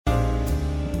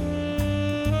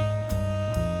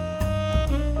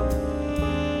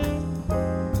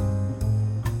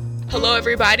Hello,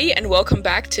 everybody, and welcome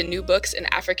back to New Books in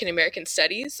African American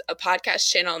Studies, a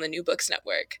podcast channel on the New Books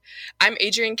Network. I'm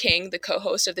Adrienne King, the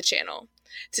co-host of the channel.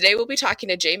 Today, we'll be talking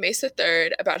to Jay Mace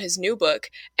III about his new book,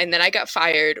 And Then I Got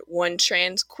Fired, One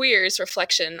Trans Queer's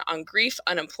Reflection on Grief,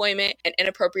 Unemployment, and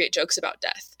Inappropriate Jokes About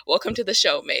Death. Welcome to the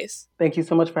show, Mace. Thank you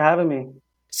so much for having me.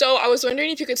 So I was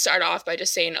wondering if you could start off by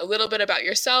just saying a little bit about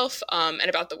yourself and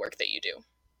about the work that you do.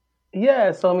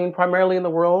 Yeah, so primarily in the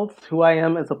world, who I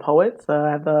am as a poet. So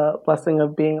I have the blessing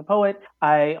of being a poet.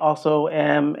 I also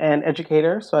am an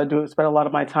educator, so I do spend a lot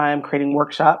of my time creating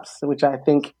workshops, which I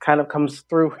think kind of comes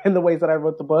through in the ways that I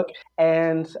wrote the book.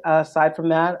 And aside from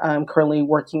that, I'm currently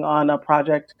working on a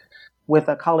project with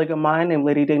a colleague of mine named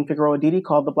Lady Dane Figueroa Didi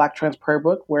called the Black Trans Prayer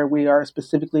Book, where we are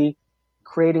specifically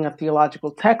creating a theological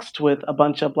text with a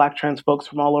bunch of Black trans folks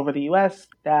from all over the U.S.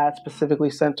 that specifically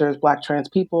centers Black trans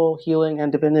people, healing,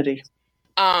 and divinity.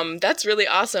 That's really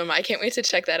awesome. I can't wait to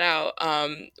check that out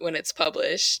when it's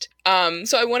published.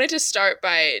 So I wanted to start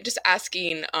by just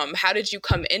asking, how did you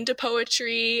come into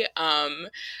poetry? How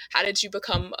did you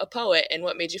become a poet, and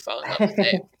what made you fall in love with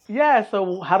it? Yeah,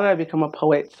 so how did I become a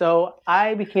poet? So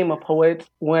I became a poet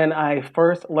when I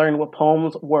first learned what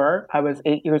poems were. I was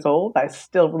 8 years old. I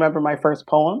still remember my first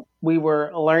poem. We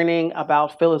were learning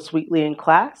about Phillis Wheatley in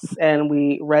class, and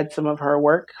we read some of her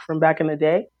work from back in the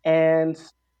day. And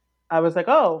I was like,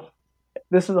 oh,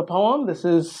 this is a poem. This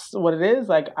is what it is.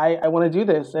 Like, I want to do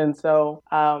this. And so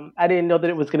I didn't know that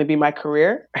it was going to be my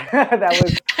career. That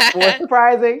was more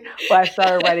surprising. But I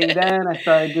started writing then. I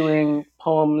started doing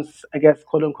poems, I guess,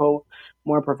 quote unquote,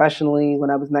 more professionally when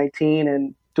I was 19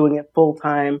 and doing it full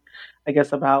time, I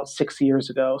guess, about 6 years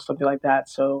ago, something like that.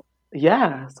 So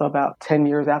yeah, so about 10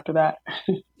 years after that.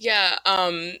 Yeah,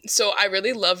 so I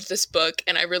really loved this book,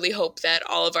 and I really hope that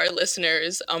all of our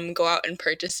listeners go out and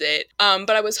purchase it.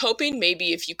 But I was hoping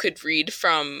maybe if you could read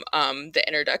from the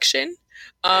introduction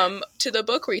to the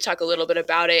book, where you talk a little bit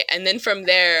about it, and then from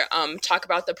there talk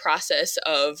about the process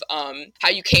of how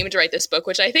you came to write this book,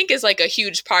 which I think is like a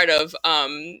huge part of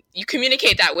you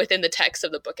communicate that within the text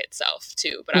of the book itself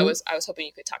too. But I was hoping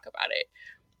you could talk about it.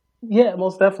 Yeah,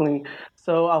 most definitely.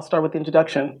 So I'll start with the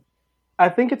introduction. I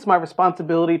think it's my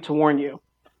responsibility to warn you.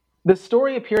 The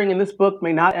story appearing in this book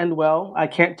may not end well. I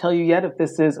can't tell you yet if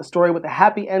this is a story with a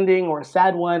happy ending or a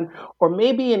sad one, or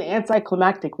maybe an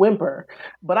anticlimactic whimper,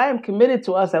 but I am committed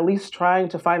to us at least trying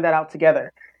to find that out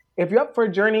together. If you're up for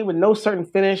a journey with no certain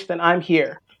finish, then I'm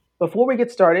here. Before we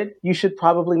get started, you should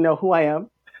probably know who I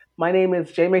am. My name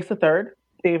is Jay Mace III.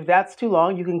 If that's too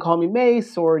long, you can call me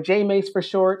Mace or Jay Mace for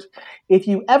short. If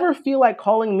you ever feel like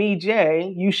calling me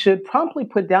Jay, you should promptly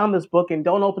put down this book and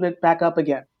don't open it back up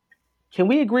again. Can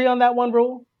we agree on that one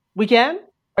rule? We can?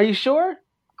 Are you sure?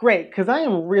 Great, because I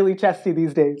am really testy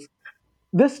these days.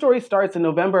 This story starts in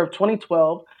November of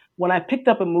 2012 when I picked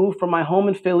up and moved from my home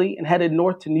in Philly and headed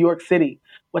north to New York City.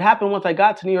 What happened once I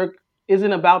got to New York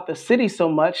isn't about the city so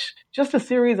much, just a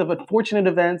series of unfortunate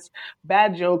events,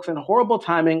 bad jokes, and horrible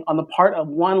timing on the part of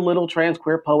one little trans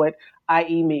queer poet,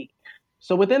 i.e. me.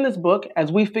 So within this book, as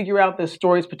we figure out this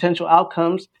story's potential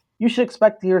outcomes, you should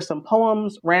expect to hear some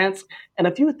poems, rants, and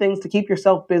a few things to keep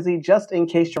yourself busy just in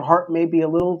case your heart may be a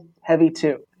little heavy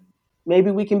too. Maybe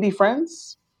we can be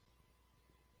friends?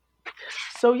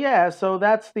 So yeah, so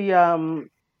that's the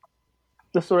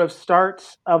sort of start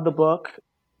of the book,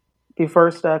 the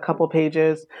first couple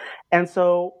pages. And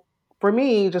so for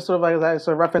me, just sort of like I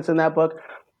sort of referenced in that book,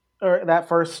 or that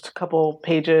first couple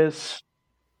pages,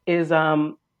 is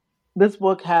this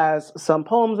book has some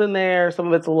poems in there. Some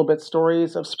of it's a little bit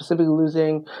stories of specifically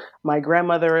losing my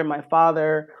grandmother and my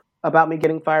father, about me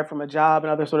getting fired from a job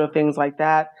and other sort of things like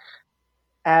that,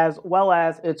 as well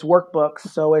as it's workbooks.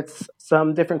 So it's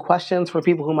some different questions for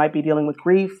people who might be dealing with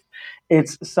grief.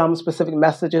 It's some specific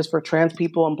messages for trans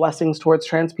people and blessings towards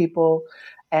trans people.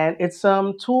 And it's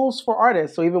some tools for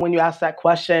artists. So even when you ask that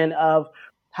question of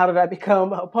how did I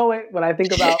become a poet, when I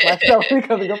think about myself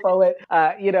becoming a poet,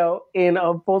 in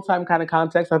a full-time kind of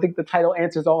context, I think the title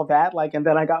answers all of that. Like, and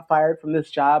then I got fired from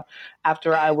this job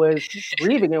after I was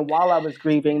grieving, and while I was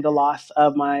grieving the loss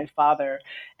of my father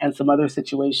and some other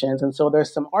situations. And so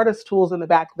there's some artist tools in the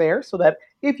back there, so that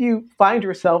if you find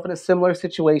yourself in a similar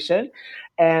situation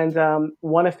and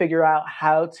want to figure out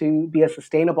how to be a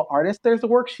sustainable artist, there's a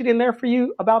worksheet in there for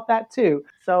you about that too.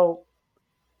 So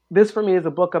this for me is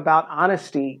a book about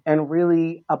honesty, and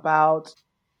really about,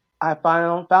 I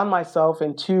found myself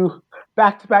in two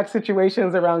back-to-back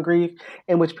situations around grief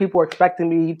in which people were expecting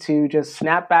me to just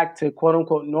snap back to quote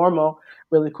unquote normal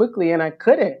really quickly, and I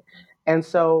couldn't. And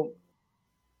so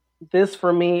this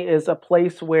for me is a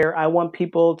place where I want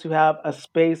people to have a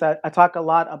space. I talk a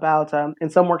lot about, in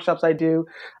some workshops I deal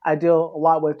a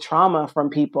lot with trauma from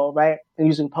people, right? And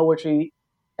using poetry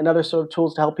and other sort of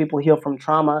tools to help people heal from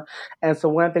trauma. And so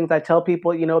one of the things I tell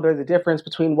people, there's a difference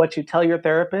between what you tell your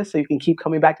therapist so you can keep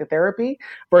coming back to therapy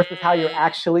versus how you're Mm,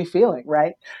 actually feeling,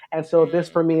 right? And so this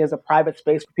mm. for me is a private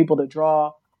space for people to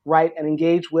draw, write, and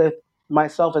engage with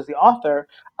myself as the author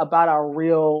about our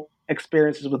real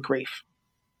experiences with grief.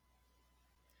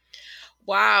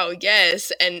 Wow,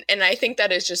 yes. And I think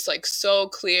that is just like so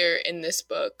clear in this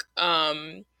book.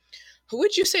 Who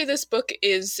would you say this book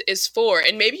is for?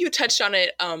 And maybe you touched on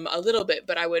it a little bit,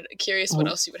 but I would curious what Mhm.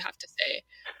 else you would have to say.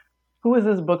 Who is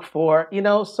this book for?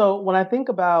 So when I think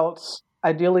about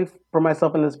ideally for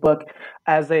myself in this book,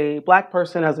 as a Black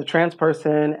person, as a trans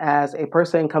person, as a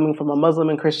person coming from a Muslim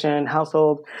and Christian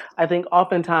household, I think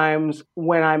oftentimes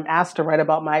when I'm asked to write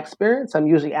about my experience, I'm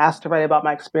usually asked to write about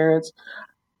my experience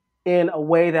in a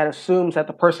way that assumes that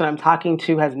the person I'm talking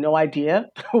to has no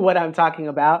idea what I'm talking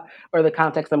about or the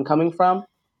context I'm coming from.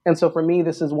 And so for me,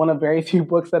 this is one of very few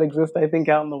books that exist, I think,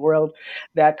 out in the world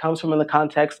that comes from in the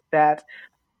context that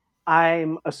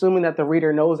I'm assuming that the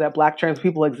reader knows that Black trans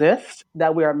people exist,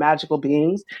 that we are magical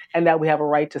beings, and that we have a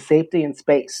right to safety and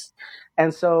space.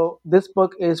 And so this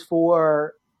book is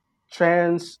for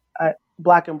trans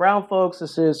Black and brown folks.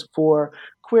 This is for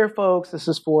queer folks. This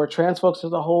is for trans folks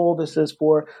as a whole. This is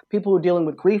for people who are dealing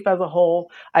with grief as a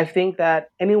whole. I think that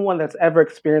anyone that's ever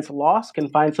experienced loss can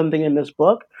find something in this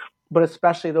book, but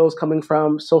especially those coming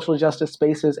from social justice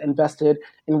spaces invested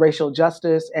in racial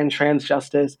justice and trans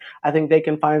justice. I think they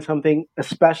can find something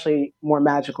especially more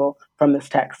magical from this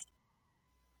text.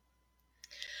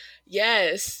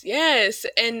 Yes, yes.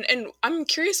 And I'm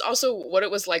curious also what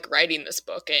it was like writing this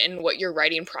book and what your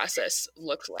writing process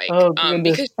looked like. Oh,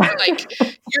 goodness. Because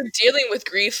you're dealing with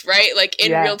grief, right? Like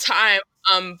in Yeah. real time.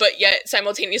 But yet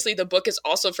simultaneously the book is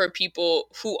also for people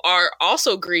who are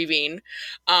also grieving.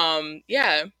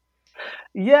 Yeah.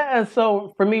 Yeah, and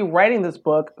so for me, writing this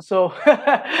book,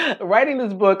 writing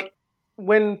this book,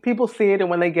 when people see it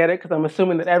and when they get it, because I'm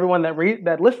assuming that everyone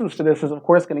that listens to this is of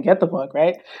course going to get the book,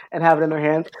 right, and have it in their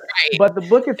hands. Right. But the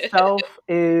book itself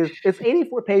it's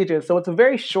 84 pages, so it's a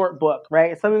very short book,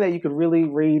 right? It's something that you could really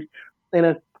read in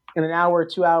a in an hour,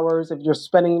 2 hours if you're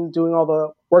spending doing all the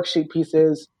worksheet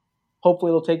pieces.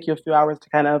 Hopefully, it'll take you a few hours to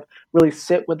kind of really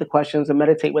sit with the questions and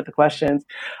meditate with the questions.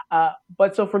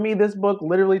 But so for me, this book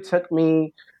literally took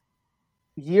me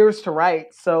years to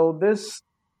write. So this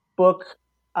book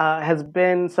has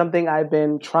been something I've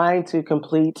been trying to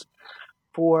complete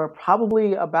for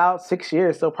probably about 6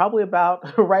 years. So probably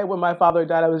about right when my father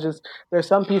died, there's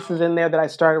some pieces in there that I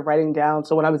started writing down.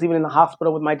 So when I was even in the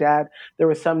hospital with my dad, there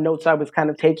were some notes I was kind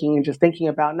of taking and just thinking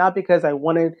about, not because I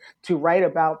wanted to write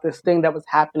about this thing that was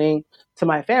happening to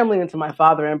my family and to my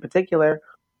father in particular,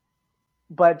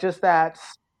 but just that,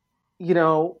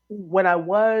 when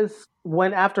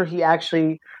after he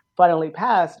actually finally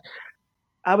passed,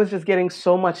 I was just getting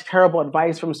so much terrible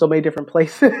advice from so many different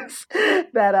places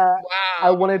that I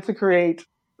Wow. wanted to create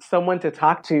someone to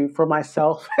talk to for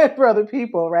myself and for other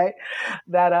people, right?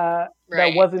 That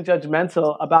Right. wasn't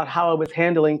judgmental about how I was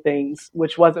handling things,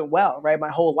 which wasn't well, right? My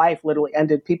whole life literally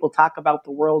ended. People talk about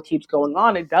the world keeps going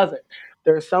on. It doesn't.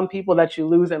 There are some people that you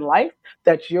lose in life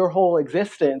that your whole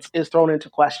existence is thrown into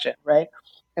question, right?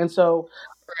 And so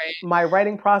Right. my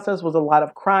writing process was a lot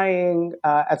of crying.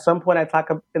 At some point, I talk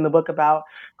in the book about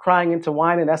crying into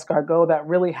wine and escargot. That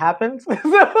really happens.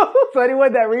 So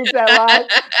anyone that reads that line,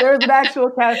 there's an actual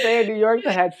cafe in New York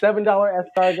that had $7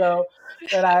 escargot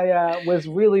that I was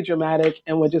really dramatic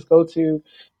and would just go to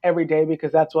every day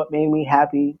because that's what made me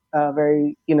happy.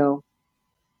 Very,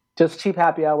 just cheap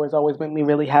happy hours always make me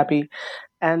really happy.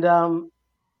 And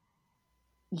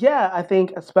yeah, I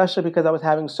think especially because I was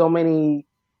having so many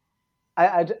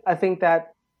I think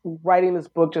that writing this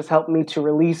book just helped me to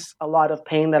release a lot of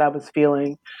pain that I was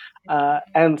feeling.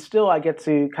 And still, I get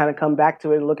to kind of come back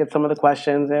to it and look at some of the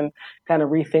questions and kind of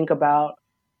rethink about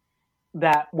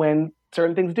that when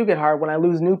certain things do get hard, when I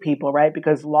lose new people, right?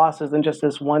 Because loss isn't just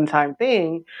this one time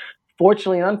thing.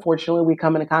 Fortunately and unfortunately, we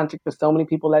come into contact with so many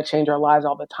people that change our lives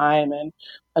all the time. And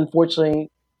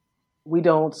unfortunately, we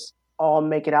don't all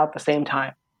make it out the same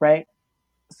time, right?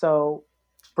 So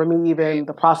for me, Right. even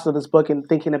the process of this book and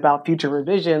thinking about future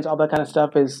revisions, all that kind of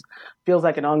stuff is feels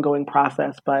like an ongoing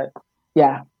process. But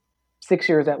yeah, 6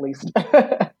 years at least.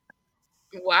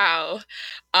 Wow.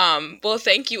 Well,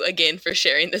 thank you again for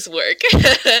sharing this work.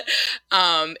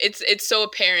 It's so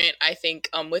apparent, I think,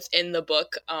 within the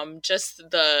book, just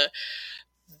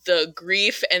the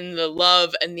grief and the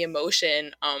love and the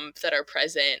emotion that are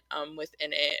present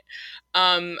within it.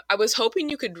 I was hoping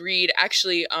you could read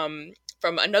actually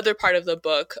from another part of the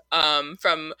book,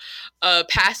 from a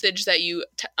passage that you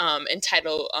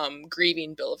entitle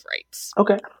Grieving Bill of Rights.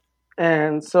 Okay.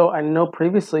 And so I know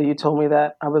previously you told me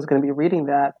that I was going to be reading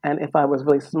that, and if I was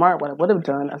really smart, what I would have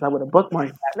done is I would have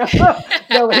bookmarked that.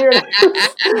 No, here it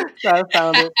is. So I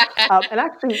found it. And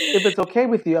actually, if it's okay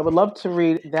with you, I would love to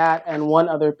read that and one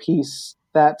other piece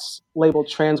that's labeled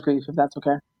trans grief, if that's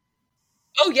okay.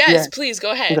 Oh yes, please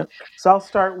go ahead. Okay. So I'll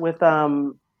start with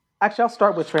actually I'll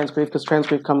start with trans grief because trans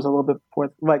grief comes a little bit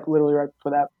before, like literally right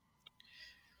before that.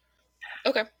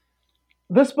 Okay.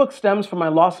 This book stems from my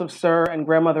loss of sir and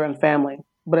grandmother and family,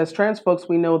 but as trans folks,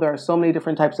 we know there are so many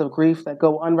different types of grief that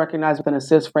go unrecognized within a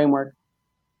cis framework.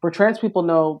 For trans people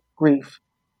know grief.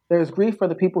 There is grief for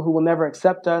the people who will never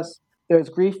accept us. There is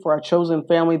grief for our chosen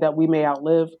family that we may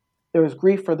outlive. There is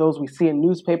grief for those we see in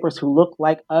newspapers who look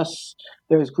like us.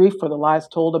 There is grief for the lies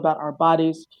told about our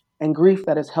bodies and grief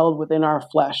that is held within our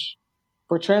flesh.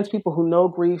 For trans people who know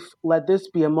grief, let this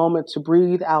be a moment to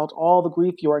breathe out all the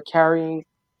grief you are carrying,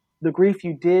 the grief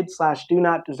you did/do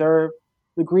not deserve,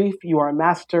 the grief you are a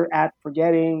master at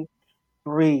forgetting.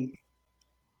 Breathe.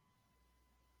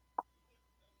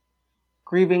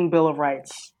 Grieving Bill of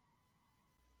Rights.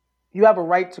 You have a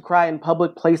right to cry in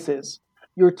public places.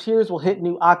 Your tears will hit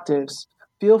new octaves.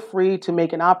 Feel free to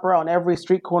make an opera on every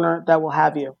street corner that will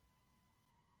have you.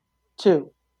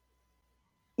 2.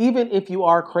 Even if you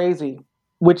are crazy,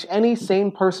 which any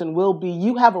sane person will be,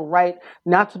 you have a right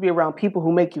not to be around people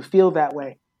who make you feel that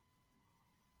way.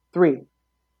 3.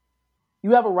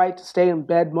 You have a right to stay in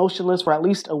bed motionless for at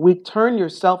least a week. Turn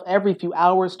yourself every few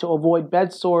hours to avoid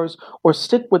bed sores or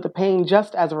stick with the pain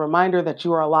just as a reminder that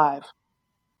you are alive.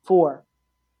 4.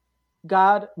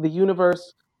 God, the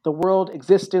universe, the world,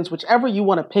 existence, whichever you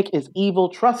want to pick is evil.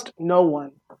 Trust no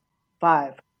one.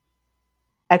 5.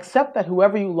 Accept that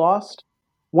whoever you lost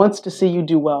wants to see you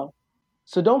do well.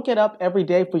 So don't get up every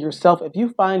day for yourself if you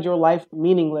find your life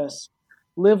meaningless.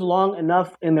 Live long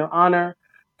enough in their honor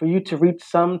for you to reach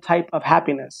some type of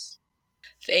happiness.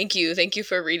 Thank you. Thank you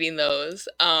for reading those.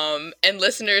 And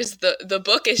listeners, the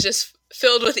book is just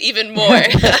filled with even more.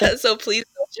 So please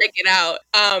go check it out.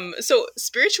 So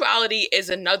spirituality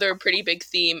is another pretty big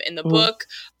theme in the book.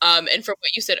 And from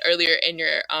what you said earlier in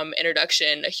your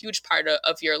introduction, a huge part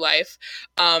of your life.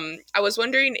 I was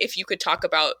wondering if you could talk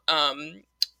about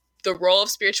the role of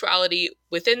spirituality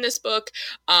within this book,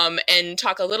 and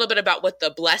talk a little bit about what the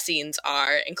blessings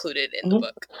are included in the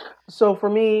book. So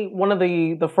for me, one of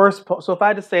the first, so if I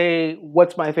had to say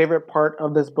what's my favorite part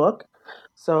of this book,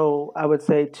 so I would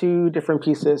say 2 different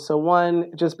pieces. So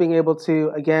one, just being able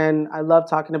to, again, I love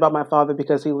talking about my father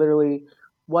because he literally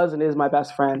was and is my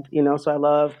best friend, so I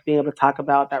love being able to talk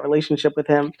about that relationship with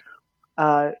him.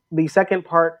 The second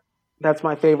part that's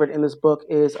my favorite in this book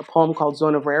is a poem called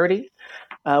Zone of Rarity,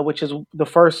 which is the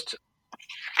first,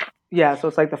 so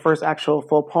it's like the first actual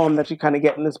full poem that you kind of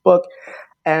get in this book.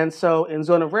 And so in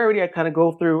Zone of Rarity, I kind of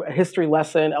go through a history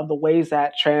lesson of the ways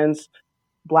that trans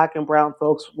Black and brown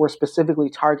folks were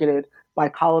specifically targeted by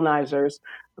colonizers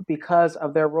because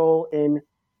of their role in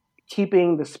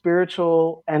keeping the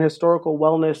spiritual and historical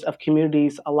wellness of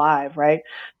communities alive, right?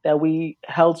 That we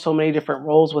held so many different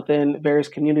roles within various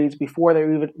communities before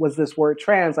there even was this word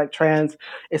trans. Like trans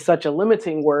is such a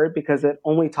limiting word because it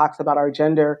only talks about our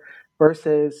gender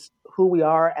versus who we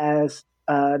are as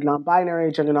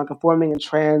non-binary, gender non-conforming, and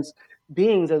trans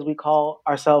beings, as we call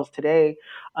ourselves today,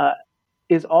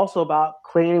 is also about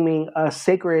claiming a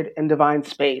sacred and divine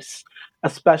space,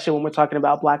 especially when we're talking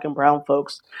about Black and brown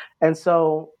folks. And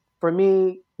so for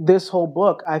me, this whole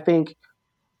book, I think,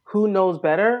 who knows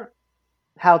better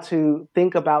how to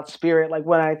think about spirit? Like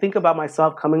when I think about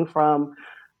myself coming from,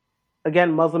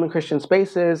 again, Muslim and Christian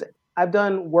spaces, I've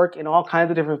done work in all kinds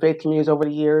of different faith communities over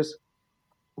the years.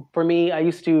 For me, I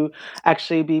used to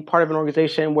actually be part of an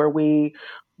organization where we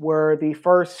were the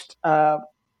first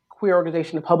queer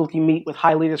organization to publicly meet with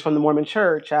high leaders from the Mormon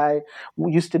Church. I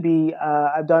used to be,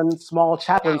 I've done small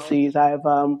chaplaincies. I've,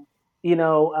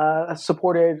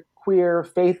 supported queer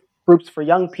faith groups for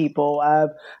young people. I've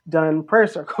done prayer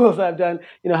circles. I've done,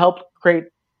 helped create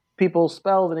people's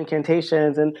spells and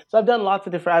incantations. And so I've done lots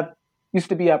of different, I've used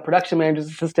to be a production manager's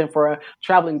assistant for a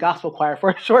traveling gospel choir for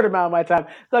a short amount of my time.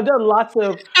 So I've done lots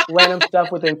of random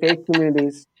stuff within faith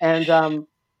communities. And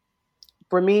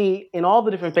for me, in all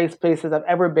the different faith spaces I've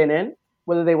ever been in,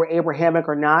 whether they were Abrahamic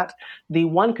or not, the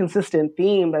one consistent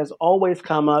theme that has always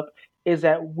come up is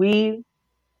that we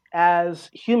as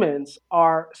humans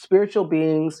are spiritual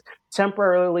beings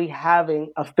temporarily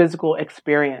having a physical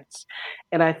experience.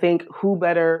 And I think who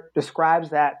better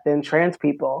describes that than trans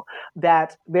people?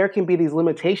 That there can be these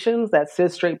limitations that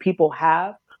cis straight people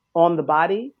have on the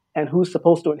body and who's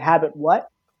supposed to inhabit what.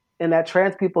 And that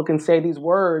trans people can say these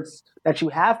words that you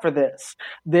have for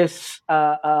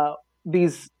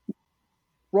these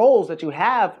roles that you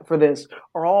have for this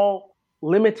are all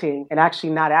limiting and actually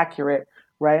not accurate,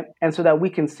 right? And so that we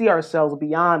can see ourselves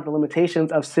beyond the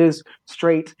limitations of cis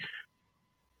straight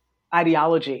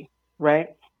ideology,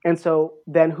 right? And so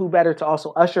then who better to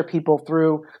also usher people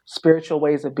through spiritual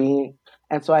ways of being?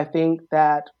 And so I think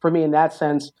that for me, in that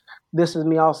sense, this is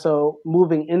me also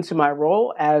moving into my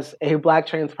role as a Black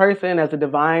trans person, as a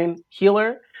divine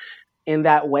healer in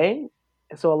that way.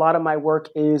 So a lot of my work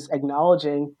is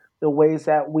acknowledging the ways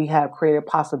that we have created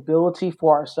possibility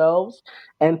for ourselves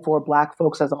and for Black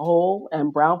folks as a whole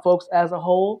and brown folks as a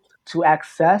whole to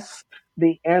access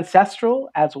the ancestral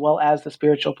as well as the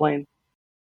spiritual plane.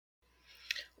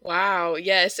 Wow,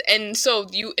 yes. And so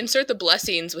you insert the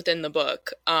blessings within the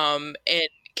book. And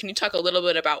can you talk a little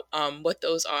bit about what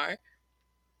those are?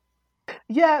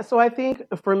 Yeah, so I think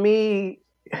for me,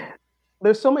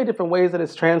 there's so many different ways that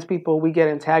as trans people we get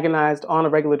antagonized on a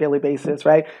regular daily basis,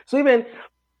 right? So even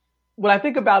when I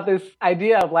think about this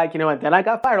idea of like, and then I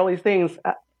got fired, all these things,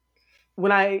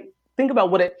 when I think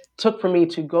about what it took for me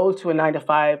to go to a 9 to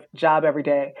 5 job every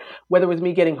day, whether it was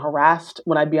me getting harassed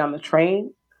when I'd be on the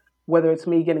train, whether it's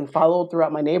me getting followed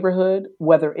throughout my neighborhood,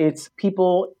 whether it's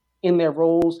people in their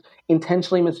roles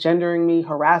intentionally misgendering me,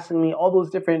 harassing me, all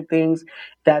those different things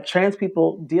that trans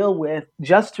people deal with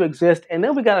just to exist. And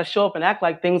then we got to show up and act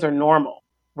like things are normal,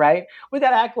 right? We got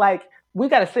to act like we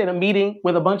got to sit in a meeting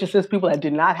with a bunch of cis people that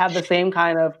did not have the same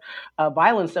kind of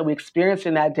violence that we experienced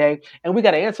in that day. And we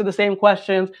got to answer the same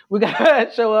questions. We got to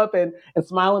show up and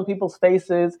smile in people's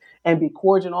faces and be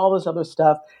cordial and all this other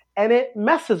stuff. And it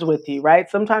messes with you, right?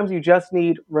 Sometimes you just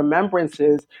need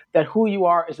remembrances that who you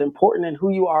are is important and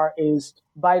who you are is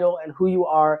vital and who you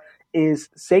are is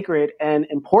sacred and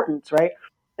important, right?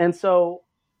 And so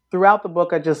throughout the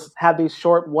book, I just have these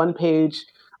short 1-page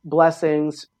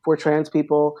blessings for trans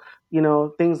people,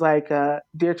 things like,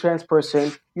 dear trans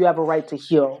person, you have a right to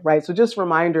heal, right? So just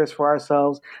reminders for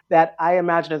ourselves that I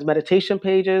imagine as meditation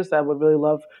pages that I would really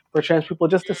love for trans people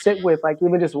just to sit with, like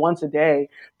even just once a day,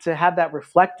 to have that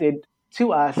reflected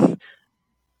to us,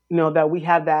 that we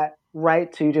have that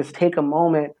right to just take a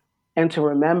moment and to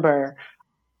remember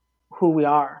who we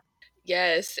are.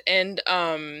 Yes, and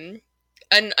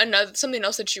another something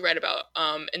else that you write about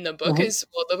in the book is,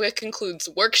 well, the book includes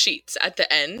worksheets at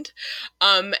the end,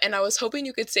 and I was hoping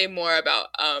you could say more about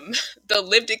the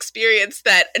lived experience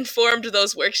that informed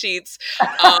those worksheets,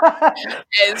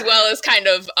 as well as kind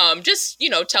of just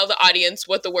tell the audience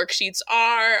what the worksheets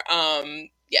are.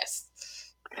 Yes.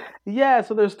 Yeah,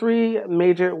 so there's 3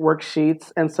 major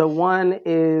worksheets. And so one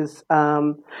is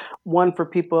one for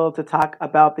people to talk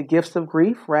about the gifts of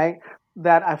grief, right?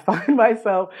 That I found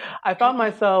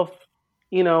myself,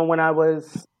 when I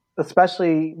was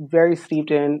especially very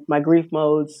steeped in my grief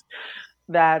modes,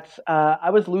 that I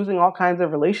was losing all kinds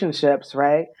of relationships,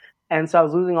 right? And so I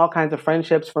was losing all kinds of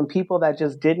friendships from people that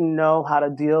just didn't know how to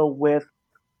deal with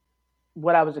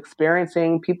what I was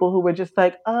experiencing, people who were just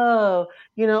like, oh,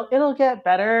 it'll get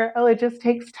better. Oh, it just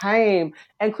takes time.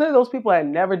 And clearly those people had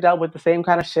never dealt with the same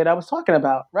kind of shit I was talking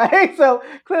about, right? So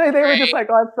clearly they were just like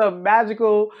on some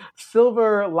magical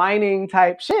silver lining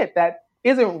type shit that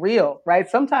isn't real, right?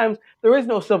 Sometimes there is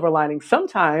no silver lining.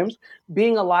 Sometimes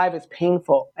being alive is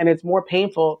painful and it's more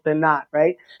painful than not,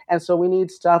 right? And so we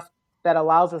need stuff that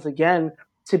allows us, again,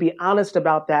 to be honest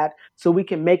about that so we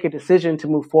can make a decision to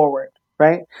move forward.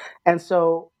 Right. And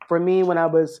so for me, when I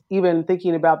was even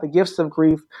thinking about the gifts of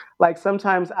grief, like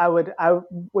sometimes I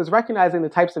was recognizing the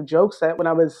types of jokes that when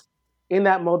I was in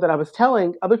that mode that I was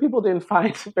telling, other people didn't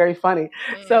find very funny.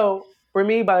 So for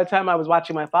me, by the time I was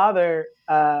watching my father,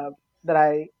 that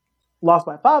I lost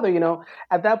my father,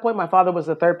 at that point, my father was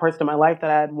the 3rd person in my life that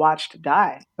I had watched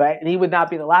die. Right. And he would not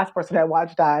be the last person I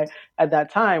watched die at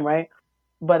that time. Right.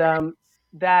 But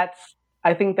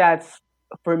I think that's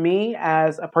for me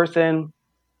as a person,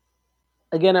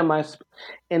 again,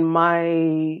 in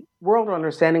my world or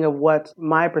understanding of what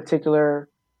my particular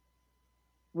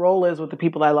role is with the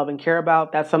people I love and care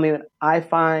about, that's something that I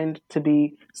find to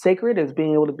be sacred, is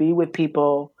being able to be with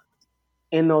people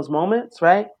in those moments,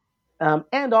 right?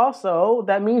 And also,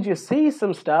 that means you see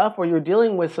some stuff or you're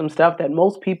dealing with some stuff that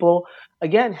most people,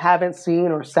 again, haven't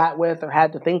seen or sat with or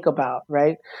had to think about,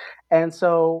 right? And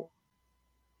so,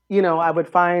 I would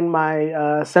find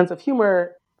my sense of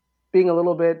humor being a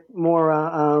little bit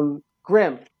more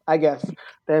grim, I guess,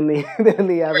 than the than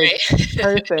the average Right.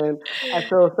 person. And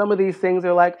so some of these things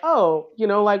are like, oh,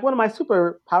 like one of my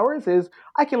superpowers is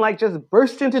I can like just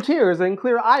burst into tears and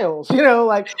clear aisles.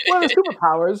 Like what other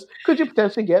superpowers could you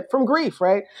potentially get from grief,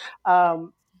 right?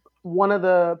 Um, one of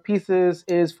the pieces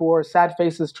is for sad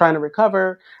faces trying to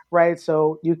recover, right?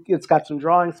 So it's got some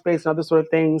drawing space and other sort of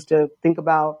things to think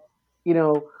about, you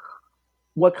know,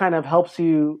 what kind of helps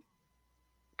you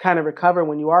kind of recover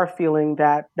when you are feeling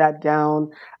that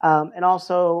down. And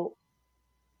also,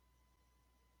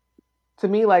 to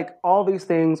me, like all these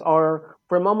things are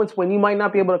for moments when you might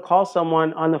not be able to call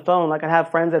someone on the phone. Like I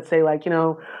have friends that say, like,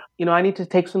 I need to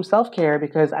take some self care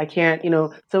because I can't.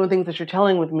 Some of the things that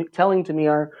you're telling to me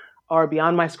are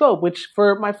beyond my scope. Which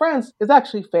for my friends is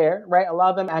actually fair, right? A lot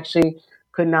of them actually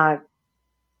could not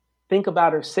think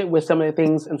about or sit with some of the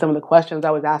things and some of the questions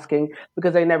I was asking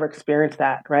because they never experienced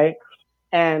that, right?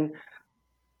 And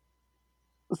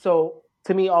so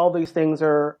to me, all these things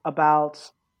are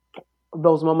about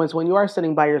those moments when you are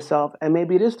sitting by yourself and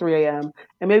maybe it is 3 a.m.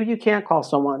 and maybe you can't call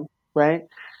someone, right?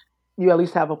 You at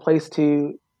least have a place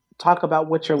to talk about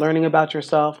what you're learning about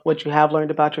yourself, what you have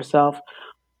learned about yourself,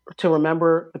 to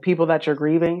remember the people that you're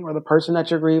grieving or the person that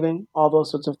you're grieving, all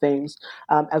those sorts of things.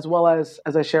 As well as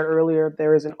I shared earlier,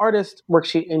 there is an artist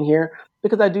worksheet in here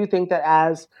because I do think that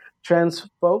as trans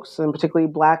folks, and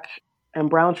particularly Black and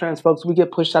brown trans folks, we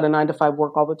get pushed out of 9 to 5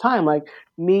 work all the time. Like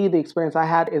me, the experience I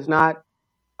had is not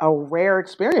a rare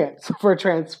experience for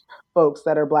trans folks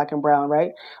that are Black and brown,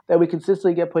 right? That we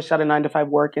consistently get pushed out of 9 to 5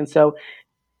 work. And so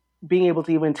being able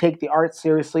to even take the art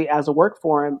seriously as a work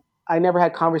form, I never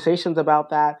had conversations about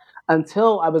that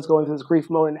until I was going through this grief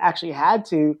mode and actually had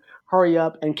to hurry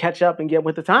up and catch up and get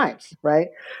with the times, right?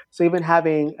 So even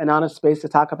having an honest space to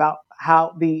talk about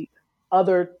how the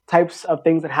other types of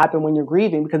things that happen when you're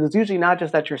grieving, because it's usually not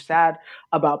just that you're sad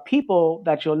about people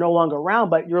that you're no longer around,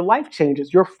 but your life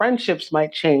changes, your friendships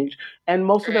might change, and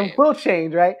most of them Right. will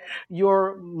change, right?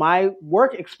 My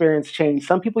work experience changed.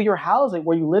 Some people you're housing,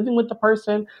 were you living with the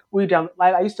person? Like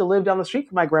I used to live down the street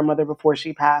from my grandmother before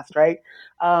she passed, right?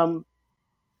 Um,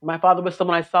 my father was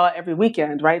someone I saw every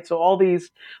weekend, right? So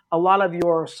a lot of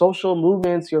your social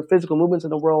movements, your physical movements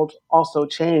in the world also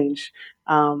change.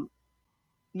 Um,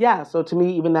 yeah, so to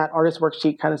me, even that artist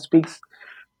worksheet kind of speaks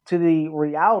to the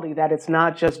reality that it's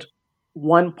not just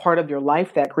one part of your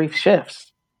life that grief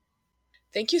shifts.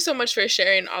 Thank you so much for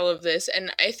sharing all of this.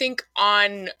 And I think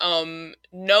on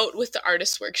note with the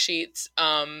artist worksheets,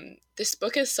 this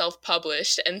book is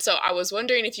self-published, and so I was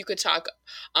wondering if you could talk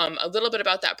a little bit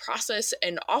about that process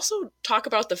and also talk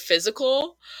about the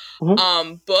physical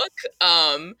Mhm. book.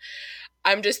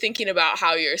 I'm just thinking about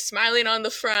how you're smiling on the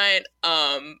front,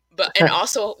 but and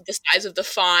also the size of the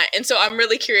font, and so I'm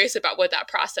really curious about what that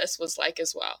process was like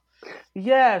as well.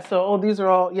 Yeah, so these are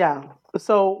all, yeah.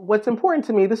 So what's important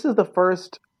to me, this is the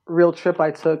first real trip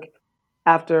I took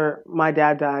after my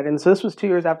dad died. And so this was 2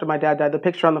 years after my dad died, the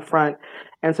picture on the front.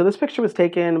 And so this picture was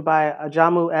taken by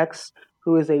Ajamu X,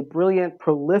 who is a brilliant,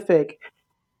 prolific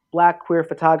Black queer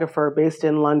photographer based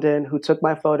in London who took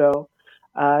my photo.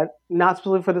 Not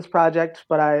specifically for this project,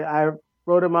 but I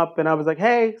wrote him up and I was like,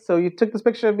 hey, so you took this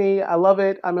picture of me. I love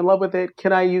it. I'm in love with it.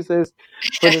 Can I use this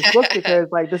for this book? Because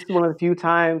like this is one of the few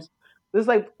times, this is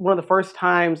like one of the first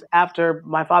times after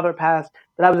my father passed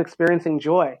that I was experiencing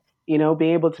joy, being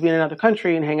able to be in another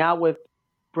country and hang out with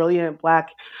brilliant Black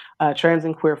trans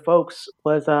and queer folks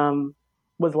was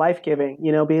life giving,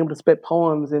 being able to spit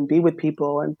poems and be with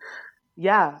people. And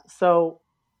yeah, so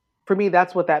for me,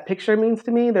 that's what that picture means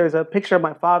to me. There's a picture of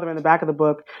my father in the back of the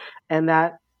book, and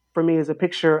that for me is a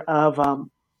picture of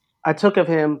I took of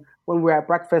him when we were at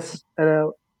breakfast at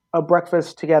a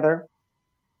breakfast together,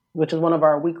 which is one of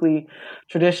our weekly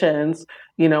traditions,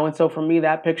 And so for me,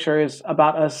 that picture is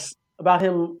about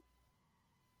him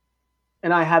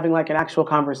and I having like an actual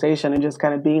conversation and just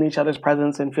kind of being in each other's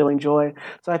presence and feeling joy.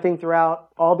 So I think throughout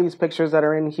all these pictures that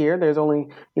are in here, there's only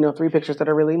 3 pictures that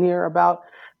are really in here about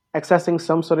accessing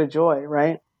some sort of joy,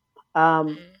 right?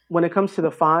 When it comes to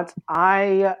the font,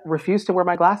 I refuse to wear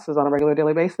my glasses on a regular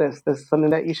daily basis. This is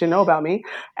something that you should know about me.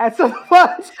 And so,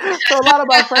 so a lot of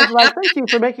my friends are like, "Thank you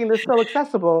for making this so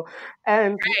accessible."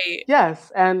 And Right.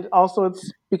 yes, and also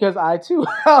it's because I too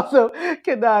also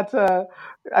cannot.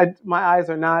 My eyes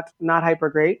are not hyper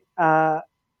great,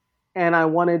 and I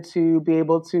wanted to be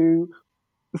able to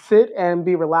sit and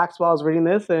be relaxed while I was reading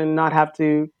this and not have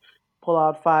to pull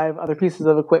out 5 other pieces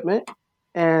of equipment.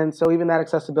 And so even that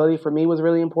accessibility for me was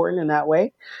really important in that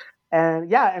way.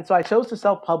 And yeah, and so I chose to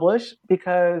self-publish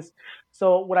because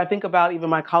so when I think about even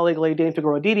my colleague Lady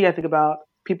Figueroa Didi, I think about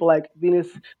people like Venus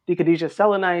DiCadija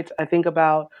Selenite. I think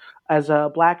about as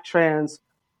a Black trans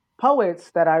poets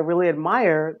that I really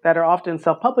admire that are often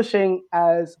self-publishing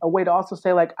as a way to also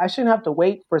say, like, I shouldn't have to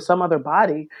wait for some other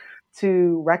body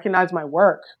to recognize my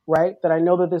work, right? That I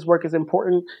know that this work is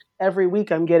important. Every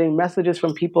week I'm getting messages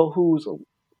from people who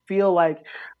feel like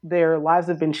their lives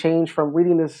have been changed from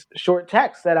reading this short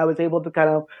text that I was able to kind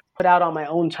of put out on my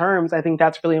own terms. I think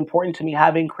that's really important to me,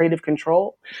 having creative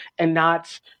control and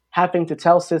not having to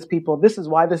tell cis people, this is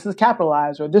why this is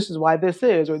capitalized, or this is why this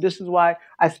is, or this is why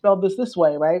I spelled this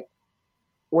way, right?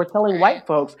 We're telling white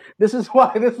folks, this is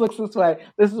why this looks this way.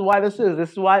 This is why this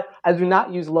is why I do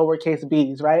not use lowercase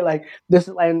b's, right? Like this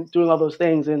is, and doing all those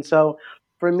things. And so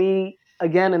for me,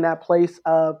 again, in that place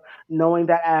of knowing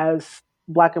that as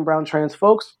Black and brown trans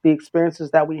folks, the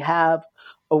experiences that we have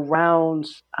around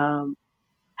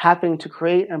having to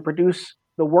create and produce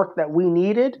the work that we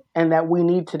needed and that we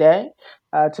need today,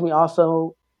 to me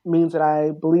also means that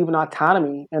I believe in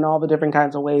autonomy in all the different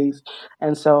kinds of ways.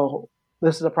 And so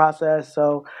this is a process.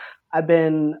 So I've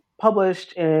been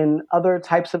published in other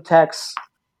types of texts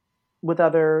with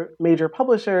other major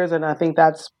publishers, and I think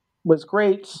was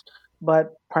great.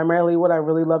 But primarily what I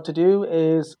really love to do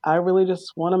is I really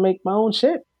just want to make my own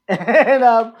shit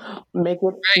and make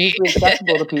it easily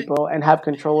accessible to people and have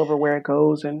control over where it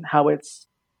goes and how it's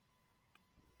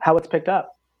picked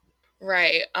up.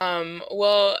 Right.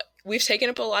 Well, we've taken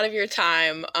up a lot of your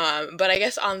time, but I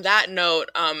guess on that note,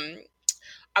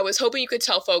 I was hoping you could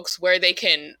tell folks where they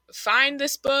can find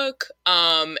this book,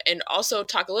 and also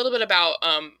talk a little bit about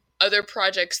other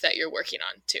projects that you're working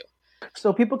on too.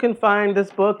 So people can find this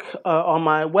book on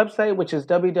my website, which is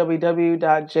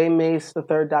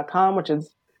www.jmace3rd.com, which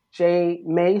is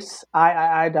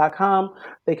jmaceii.com.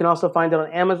 They can also find it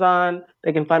on Amazon.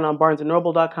 They can find it on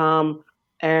barnesandnoble.com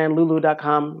and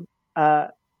lulu.com.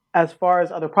 As far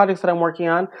as other projects that I'm working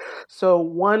on. So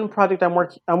one project I'm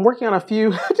working on a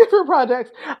few different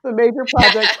projects. The major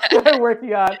project that I'm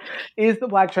working on is the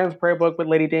Black Trans Prayer Book with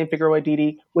Lady Dame Figueroa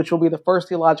Didi, which will be the first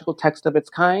theological text of its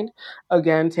kind.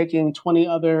 Again, taking 20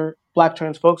 other Black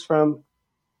trans folks from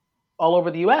all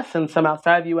over the U.S. and some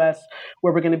outside the U.S.,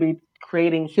 where we're going to be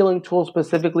creating healing tools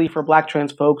specifically for Black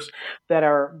trans folks that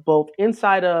are both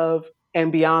inside of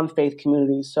and beyond faith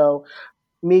communities. So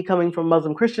me coming from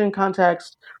Muslim Christian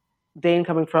context, Dane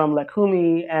coming from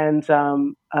Lekumi and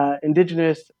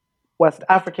indigenous West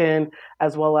African,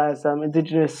 as well as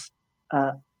indigenous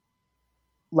North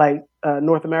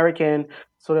American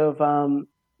sort of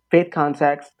faith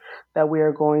context, that we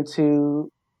are going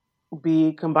to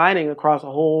be combining across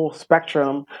a whole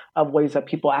spectrum of ways that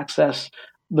people access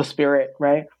the spirit,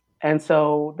 right? And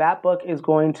so that book is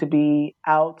going to be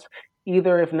out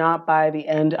either, if not by the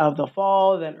end of the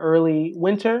fall, then early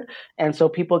winter. And so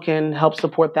people can help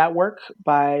support that work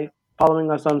by following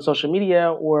us on social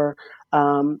media or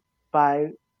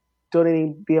by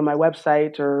donating via my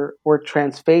website or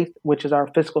Transfaith, which is our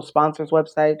fiscal sponsors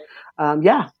website.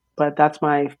 But that's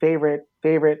my favorite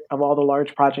of all the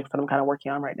large projects that I'm kind of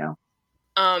working on right now.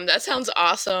 That sounds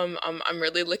awesome. I'm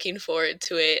really looking forward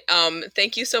to it.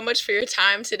 Thank you so much for your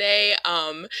time today.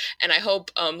 And I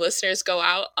hope listeners go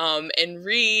out and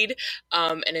read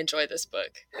and enjoy this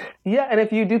book. Yeah, and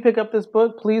if you do pick up this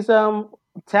book, please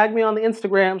tag me on the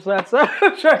Instagram. So that's I'm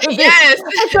trying to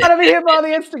be hip on the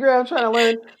Instagram, trying to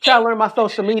learn my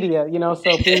social media.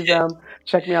 So please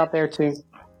check me out there too.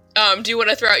 Do you want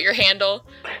to throw out your handle?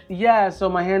 Yeah, so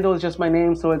my handle is just my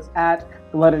name. So it's at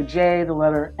the letter J, the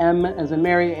letter M as in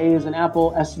Mary, A as in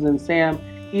Apple, S as in Sam,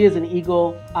 E as in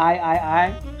Eagle,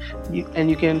 I. And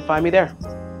you can find me there.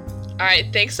 All right.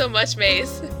 Thanks so much,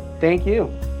 Mace. Thank you.